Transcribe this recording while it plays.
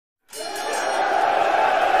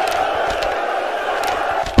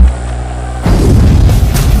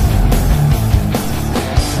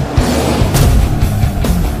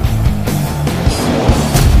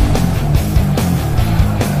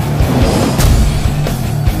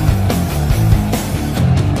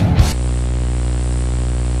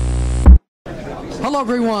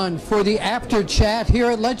everyone, for the after chat here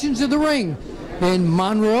at Legends of the Ring in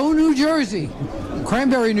Monroe, New Jersey,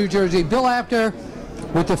 Cranberry, New Jersey. Bill Apter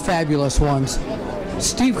with the fabulous ones,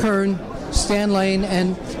 Steve Keirn, Stan Lane,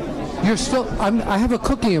 and you're still. I have a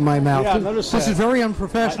cookie in my mouth. Yeah, I noticed this that. is very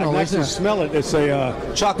unprofessional. I can smell it. It's a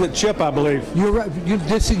chocolate chip, I believe. You're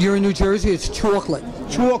in New Jersey. It's chocolate.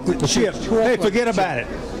 Chocolate chip. Hey, forget about it.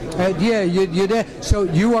 Yeah, you're there. So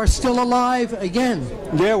you are still alive again.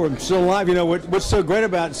 Yeah, we're still alive. You know, what's so great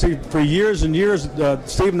about it, see, for years and years,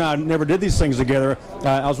 Steve and I never did these things together.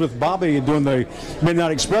 I was with Bobby doing the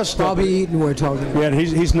Midnight Express stuff. Bobby Eaton, we're talking about. Yeah,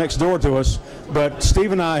 he's next door to us. But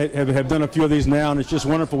Steve and I have done a few of these now, and it's just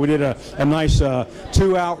wonderful. We did a nice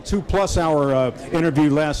 2+ hour interview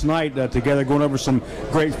last night together, going over some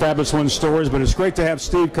great Fabulous Ones stories. But it's great to have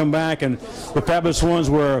Steve come back, and the Fabulous Ones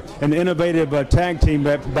were an innovative tag team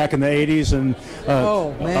back in the 80s, and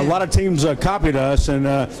a lot of teams copied us, and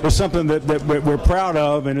it's something that we're proud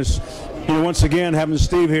of. And it's, you know, once again, having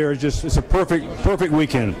Steve here is it's a perfect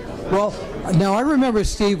weekend. Well, now I remember,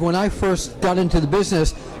 Steve, when I first got into the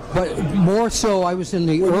business, but more so I was in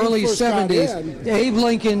the early 70s. Abe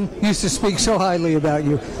Lincoln used to speak so highly about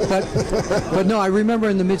you. But no, I remember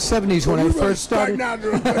in the mid 70s when I first started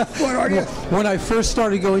when I first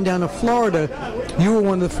started going down to Florida, you were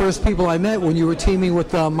one of the first people I met when you were teaming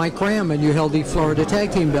with Mike Graham, and you held the Florida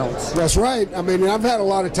tag team belts. That's right. I mean, I've had a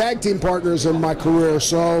lot of tag team partners in my career,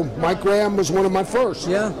 so Mike Graham was one of my first.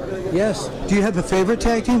 Yeah. Yes. Do you have a favorite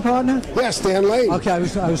tag team partner? Yeah, Stan Lane. Okay, I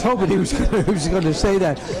was hoping he was going to say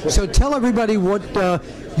that. So tell everybody what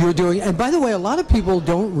you're doing. And by the way, a lot of people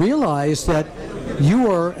don't realize that you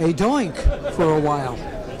were a doink for a while.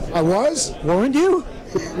 I was? Weren't you?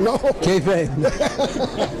 No. Kayfabe.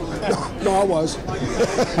 No, I was.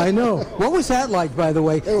 I know. What was that like, by the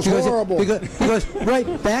way? It was horrible. Because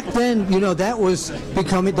right back then, you know,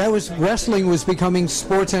 wrestling was becoming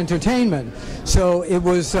sports entertainment. So it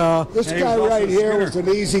was. This guy right here was an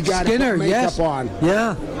easy guy to put makeup on.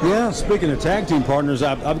 Yeah. Speaking of tag team partners,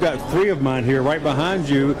 I've got 3 of mine here right behind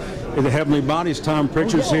you. The Heavenly Bodies, Tom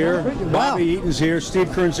Pritchard's here, Bobby Eaton's here, Steve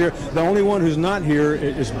Keirn's here. The only one who's not here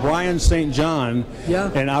is Brian St. John. Yeah.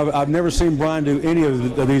 And I've never seen Brian do any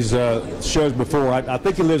of these shows before. I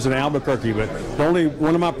think he lives in Albuquerque, but the only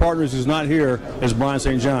one of my partners who's not here is Brian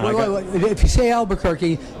St. John. Wait. If you say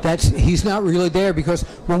Albuquerque, he's not really there, because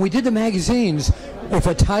when we did the magazines, if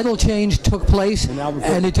a title change took place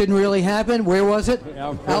and it didn't really happen, where was it?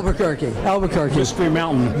 Albuquerque. Mystery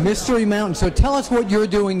Mountain. Mystery Mountain. So tell us what you're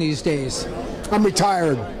doing these days. I'm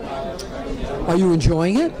retired. Are you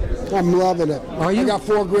enjoying it? I'm loving it. Are you? I got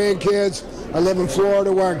 4 grandkids. I live in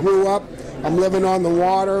Florida where I grew up. I'm living on the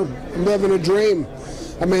water. I'm living a dream.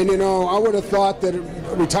 I mean, you know, I would have thought that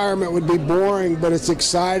retirement would be boring, but it's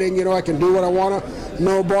exciting. You know, I can do what I want to.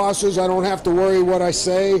 No bosses. I don't have to worry what I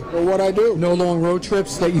say or what I do. No long road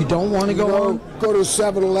trips that you don't want to go on? Go to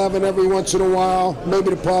 7-Eleven every once in a while, maybe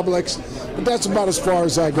to Publix, but that's about as far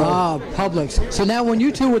as I go. Ah, Publix. So now when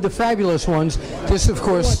you two were the Fabulous Ones, this, of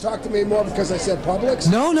course... You want to talk to me more because I said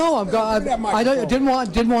Publix? No, I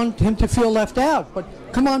didn't want him to feel left out, but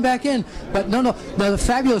come on back in. But no. Now, the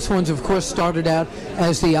Fabulous Ones, of course, started out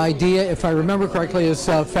as the idea, if I remember correctly, as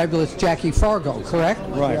Fabulous Jackie Fargo, correct?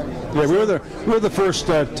 Right. Yeah, we were the first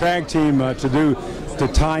tag team to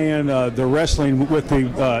tie in the wrestling with the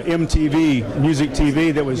MTV, music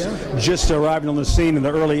TV, that was just arriving on the scene in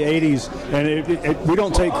the early 80s. And we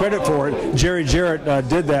don't take credit for it. Jerry Jarrett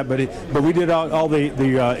did that, but we did all the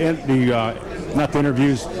not the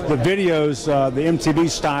interviews, the videos, the MTV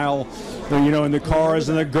style, you know, in the cars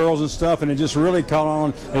and the girls and stuff, and it just really caught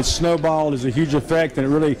on. It snowballed as a huge effect,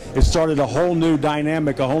 and it started a whole new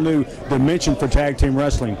dynamic, a whole new dimension for tag team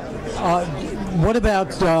wrestling. What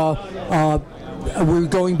about we're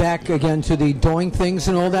going back again to the doing things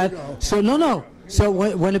and all that? So no. So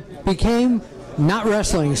when it became not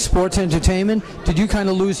wrestling, sports entertainment, did you kind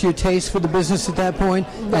of lose your taste for the business at that point?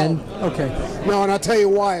 No. No, and I'll tell you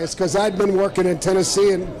why. It's because I'd been working in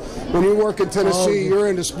Tennessee, and when you work in Tennessee, you're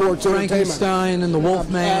into sports entertainment. Frankenstein and the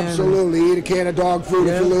Wolfman. Absolutely. Eat a can of dog food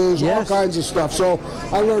if you lose, all kinds of stuff. So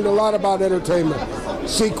I learned a lot about entertainment.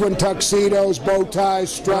 Sequin tuxedos, bow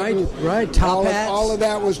ties, strutting. Right. Top hats. All of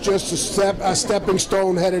that was just a stepping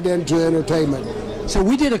stone headed into entertainment. So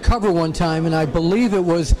we did a cover one time, and I believe it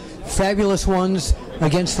was Fabulous Ones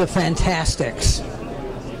against the Fantastics.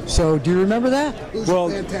 So do you remember that? Well,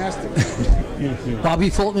 fantastic.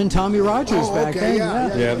 Bobby Fulton and Tommy Rogers back then.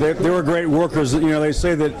 Yeah, they were great workers. You know, they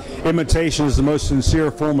say that imitation is the most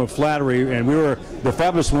sincere form of flattery, and the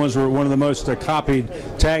Fabulous Ones were one of the most copied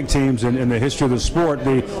tag teams in the history of the sport.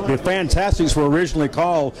 The Fantastics were originally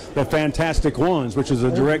called the Fantastic Ones, which is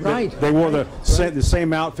a direct. Right. They wore the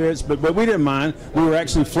same outfits, but we didn't mind. We were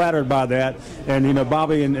actually flattered by that, and you know,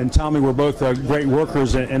 Bobby and Tommy were both great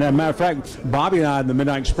workers. And as a matter of fact, Bobby and I in the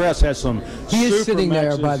Midnight Express had some. He is sitting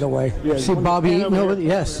matches. there, by the way. Yeah, see Bobby eating over.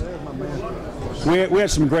 Yes. We had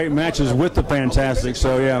some great matches with the Fantastics,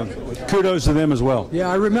 so yeah, kudos to them as well. Yeah,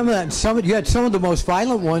 I remember that. You had some of the most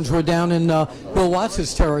violent ones were down in Bill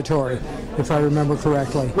Watts' territory, if I remember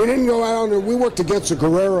correctly. We didn't go out we worked against the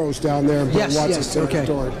Guerreros down there in Bill Watts'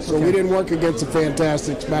 territory. Okay. So we didn't work against the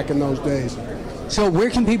Fantastics back in those days. So where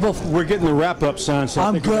can people? We're getting the wrap-up sign. So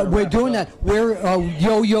I'm good. We're doing that. We're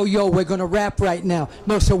yo. We're going to wrap right now.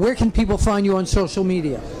 No. So where can people find you on social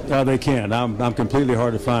media? They can. I'm completely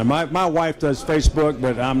hard to find. My wife does Facebook,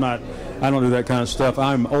 but I'm not. I don't do that kind of stuff.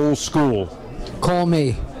 I'm old school. Call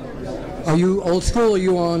me. Are you old school? Or are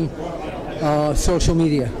you on social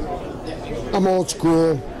media? I'm old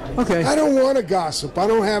school. Okay. I don't want to gossip. I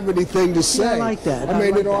don't have anything to say. I like that. I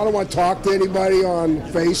mean, I don't want to talk to anybody on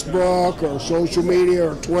Facebook or social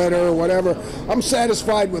media or Twitter or whatever. I'm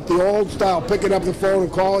satisfied with the old style, picking up the phone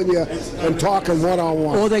and calling you and talking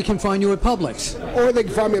one-on-one. Or they can find you at Publix. Or they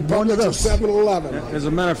can find me at Publix or 7-Eleven. As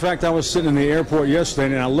a matter of fact, I was sitting in the airport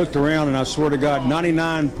yesterday, and I looked around, and I swear to God,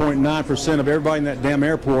 99.9% of everybody in that damn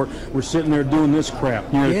airport were sitting there doing this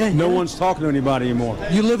crap. You know, no one's talking to anybody anymore.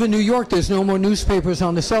 You live in New York. There's no more newspapers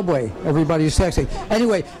on the subway. Everybody's texting.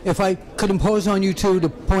 Anyway, if I could impose on you two to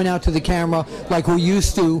point out to the camera like we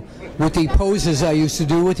used to with the poses I used to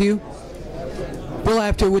do with you. Bill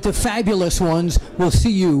Apter with the Fabulous Ones. We'll see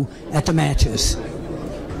you at the matches.